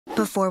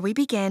Before we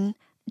begin,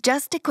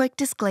 just a quick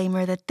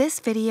disclaimer that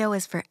this video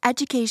is for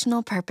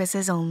educational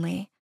purposes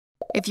only.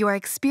 If you are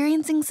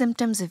experiencing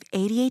symptoms of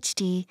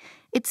ADHD,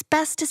 it's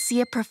best to see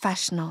a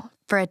professional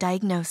for a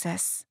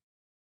diagnosis.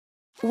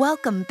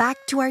 Welcome back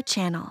to our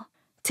channel.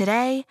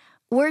 Today,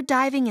 we're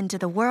diving into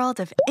the world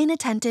of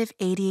inattentive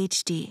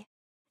ADHD.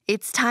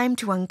 It's time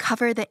to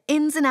uncover the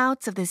ins and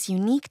outs of this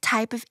unique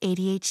type of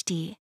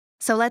ADHD.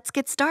 So let's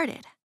get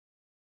started.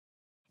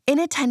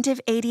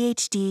 Inattentive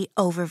ADHD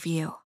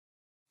Overview.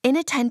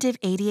 Inattentive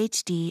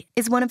ADHD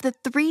is one of the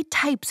 3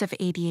 types of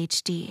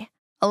ADHD,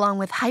 along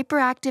with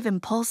hyperactive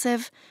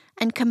impulsive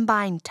and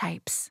combined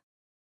types.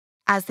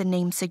 As the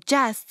name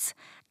suggests,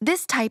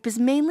 this type is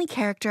mainly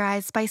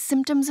characterized by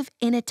symptoms of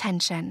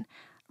inattention,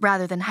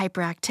 rather than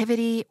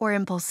hyperactivity or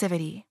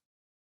impulsivity.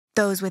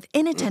 Those with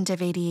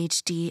inattentive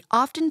ADHD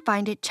often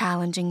find it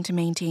challenging to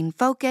maintain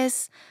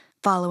focus,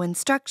 follow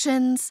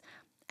instructions,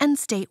 and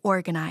stay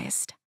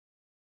organized.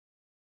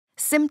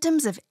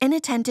 Symptoms of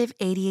inattentive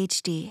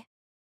ADHD.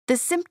 The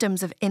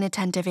symptoms of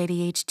inattentive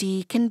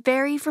ADHD can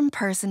vary from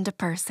person to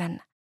person.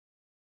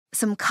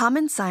 Some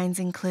common signs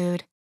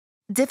include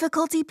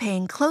difficulty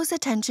paying close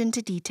attention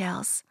to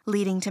details,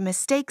 leading to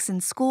mistakes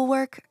in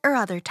schoolwork or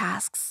other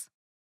tasks.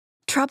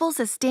 Trouble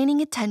sustaining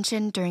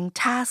attention during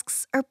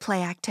tasks or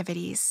play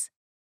activities.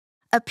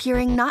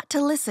 Appearing not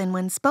to listen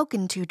when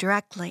spoken to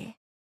directly.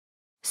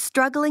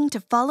 Struggling to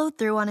follow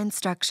through on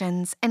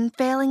instructions and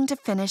failing to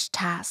finish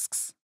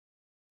tasks.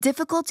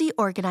 Difficulty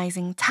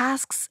organizing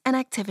tasks and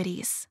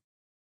activities.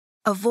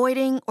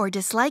 Avoiding or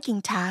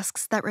disliking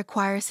tasks that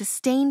require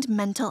sustained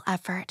mental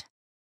effort.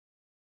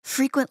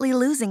 Frequently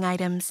losing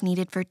items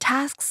needed for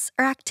tasks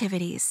or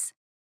activities.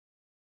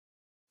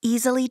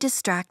 Easily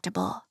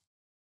distractible.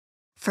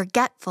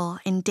 Forgetful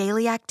in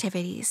daily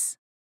activities.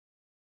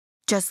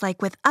 Just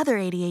like with other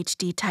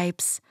ADHD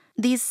types,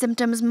 these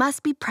symptoms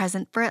must be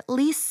present for at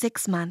least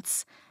 6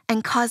 months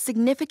and cause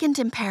significant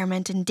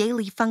impairment in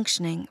daily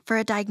functioning for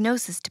a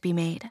diagnosis to be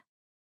made.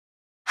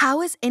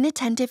 How is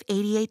inattentive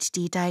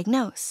ADHD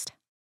diagnosed?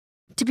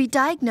 To be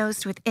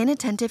diagnosed with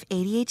inattentive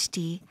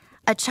ADHD,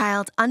 a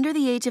child under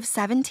the age of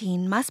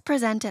 17 must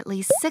present at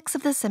least 6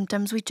 of the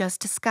symptoms we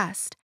just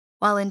discussed,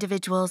 while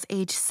individuals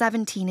aged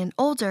 17 and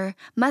older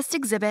must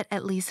exhibit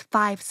at least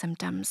 5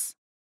 symptoms.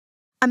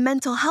 A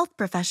mental health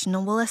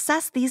professional will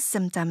assess these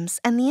symptoms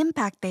and the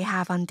impact they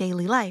have on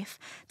daily life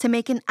to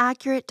make an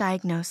accurate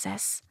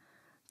diagnosis.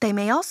 They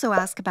may also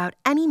ask about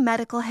any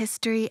medical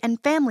history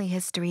and family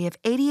history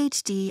of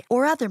ADHD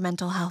or other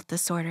mental health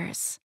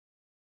disorders.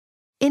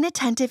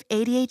 Inattentive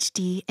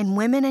ADHD in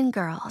women and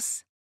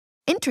girls.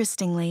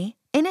 Interestingly,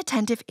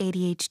 inattentive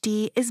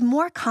ADHD is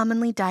more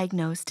commonly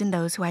diagnosed in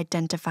those who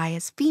identify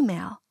as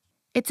female.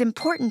 It's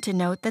important to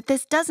note that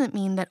this doesn't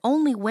mean that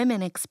only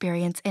women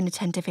experience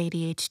inattentive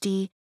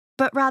ADHD,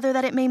 but rather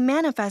that it may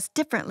manifest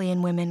differently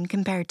in women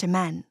compared to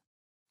men.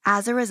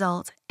 As a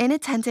result,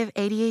 inattentive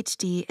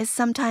ADHD is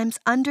sometimes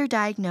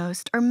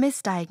underdiagnosed or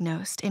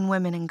misdiagnosed in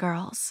women and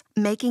girls,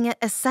 making it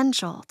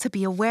essential to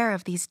be aware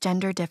of these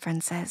gender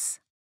differences.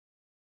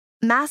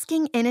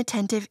 Masking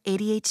inattentive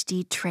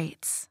ADHD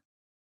traits.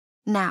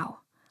 Now,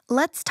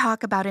 let's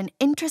talk about an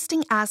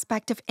interesting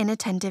aspect of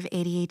inattentive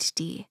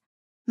ADHD,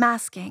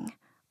 masking,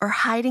 or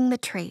hiding the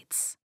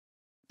traits.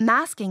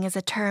 Masking is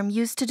a term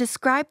used to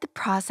describe the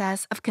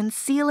process of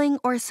concealing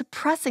or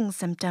suppressing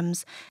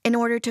symptoms in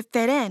order to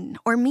fit in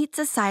or meet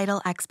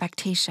societal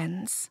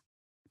expectations.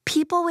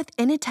 People with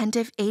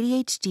inattentive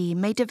ADHD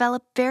may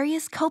develop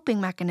various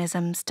coping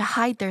mechanisms to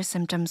hide their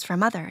symptoms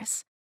from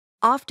others,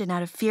 often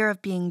out of fear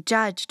of being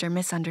judged or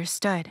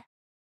misunderstood.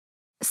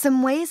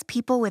 Some ways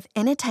people with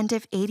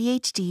inattentive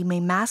ADHD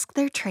may mask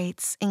their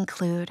traits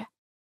include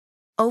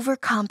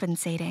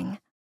overcompensating.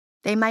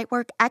 They might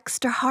work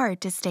extra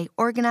hard to stay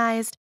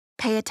organized,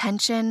 pay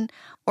attention,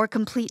 or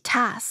complete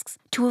tasks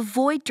to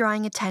avoid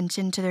drawing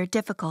attention to their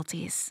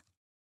difficulties.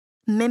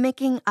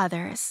 Mimicking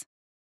others.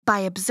 By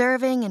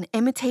observing and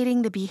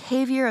imitating the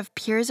behavior of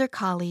peers or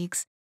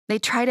colleagues, they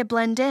try to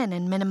blend in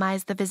and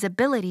minimize the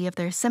visibility of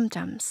their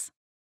symptoms.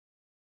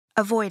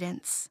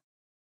 Avoidance.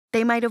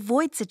 They might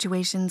avoid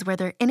situations where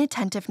their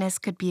inattentiveness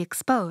could be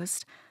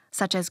exposed,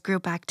 such as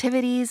group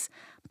activities,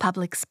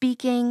 public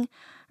speaking,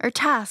 or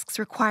tasks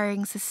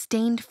requiring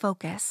sustained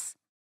focus.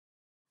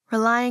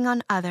 Relying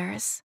on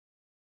others.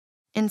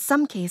 In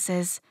some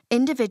cases,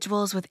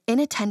 individuals with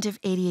inattentive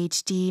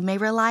ADHD may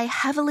rely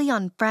heavily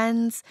on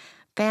friends,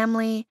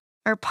 family,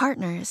 or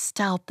partners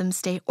to help them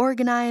stay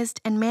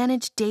organized and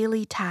manage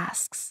daily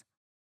tasks.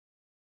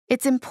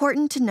 It's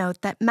important to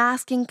note that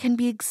masking can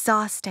be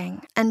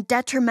exhausting and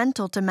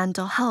detrimental to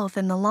mental health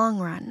in the long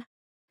run.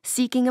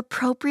 Seeking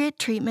appropriate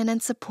treatment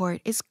and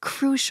support is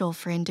crucial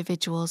for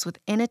individuals with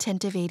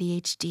inattentive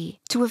ADHD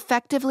to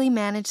effectively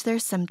manage their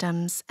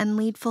symptoms and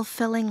lead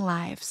fulfilling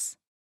lives.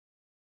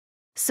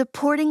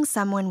 Supporting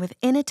someone with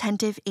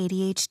inattentive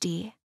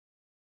ADHD.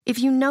 If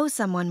you know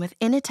someone with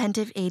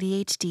inattentive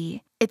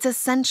ADHD, it's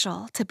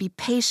essential to be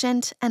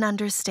patient and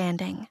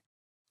understanding.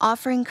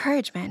 Offer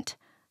encouragement,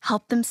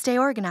 help them stay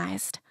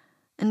organized,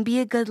 and be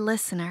a good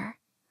listener.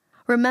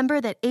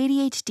 Remember that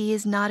ADHD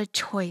is not a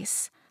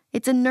choice.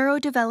 It's a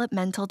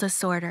neurodevelopmental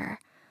disorder,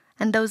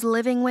 and those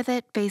living with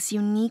it face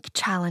unique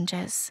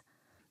challenges.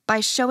 By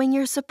showing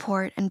your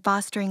support and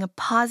fostering a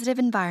positive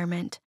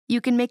environment,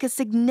 you can make a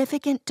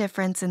significant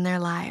difference in their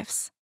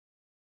lives.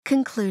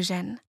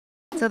 Conclusion.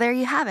 So there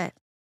you have it.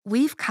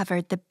 We've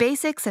covered the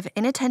basics of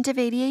inattentive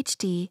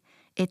ADHD,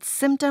 its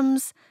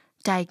symptoms,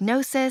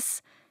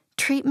 diagnosis,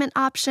 treatment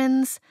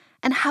options,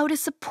 and how to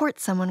support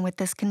someone with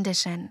this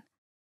condition.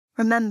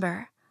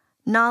 Remember,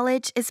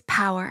 knowledge is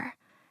power,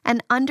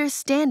 and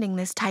understanding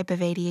this type of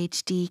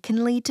ADHD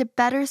can lead to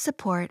better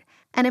support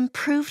and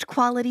improved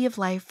quality of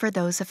life for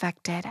those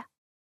affected.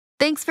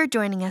 Thanks for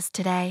joining us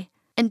today,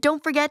 and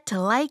don't forget to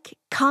like,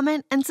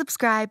 comment, and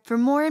subscribe for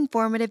more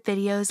informative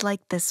videos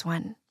like this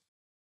one.